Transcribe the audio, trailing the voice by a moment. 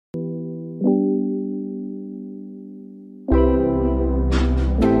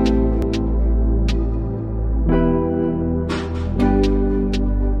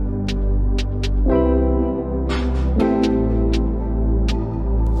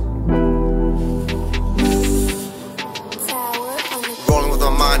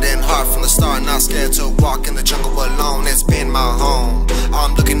heart from the start, not scared to walk in the jungle alone. It's been my home.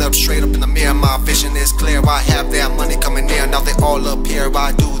 I'm looking up straight up in the mirror, my vision is clear. I have that money coming near, now they all appear.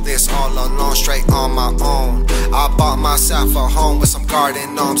 I do this all alone, straight on my own. I bought myself a home with some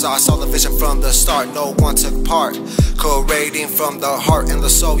garden gnomes. I saw the vision from the start, no one took part. Creating from the heart and the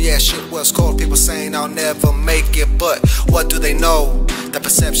soul. Yeah, shit was cold, people saying I'll never make it, but what do they know? That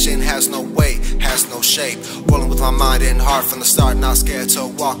perception has no weight, has no shape. Rolling with my mind and heart from the start, not scared to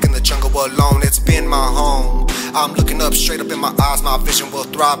walk in the jungle alone. It's been my home. I'm looking up straight up in my eyes, my vision will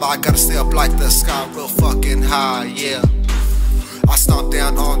thrive. I gotta stay up like the sky, real fucking high, yeah. I stomp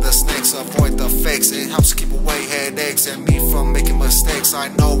down on the snakes, avoid the fakes. It helps keep away headaches and me from making mistakes. I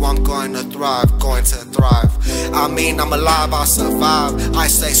know I'm going to thrive, going to thrive. I mean, I'm alive, I survive. I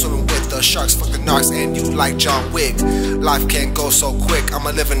stay swimming with the sharks, fuck the narcs, and you like John Wick. Life can't go so quick, I'm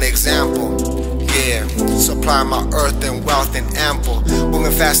a living example. Yeah, supply my earth and wealth and ample.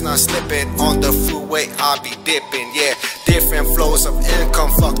 Moving fast, not slipping on the freeway, I be dipping. Yeah, different flows of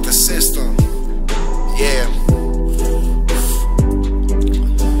income, fuck the system. Yeah.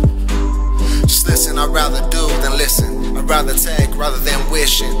 Listen, I'd rather do than listen. I'd rather take rather than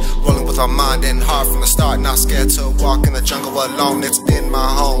wishing. Rolling with my mind and heart from the start, not scared to walk in the jungle alone. It's been my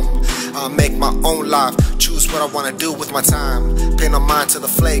home. I make my own life, choose what I wanna do with my time. Pay no mind to the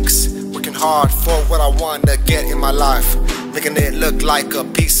flakes, working hard for what I wanna get in my life. Making it look like a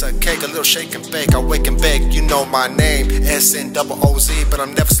piece of cake, a little shake and bake. I wake and bake, you know my name, SnOOZeY, but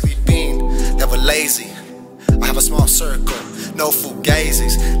I'm never sleeping, never lazy. I have a small circle, no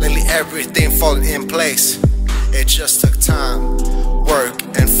fugazis. Lately everything falling in place. It just took time, work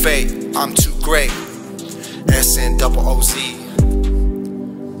and fate. I'm too great, SnOOZeY.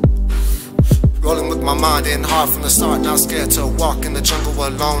 Rolling with my mind and heart from the start, not scared to walk in the jungle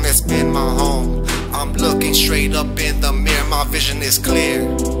alone. It's been my home. I'm looking straight up in the mirror, my vision is clear.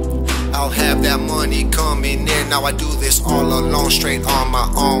 I'll have that money coming in, now I do this all alone, straight on my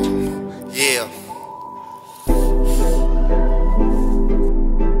own. Yeah.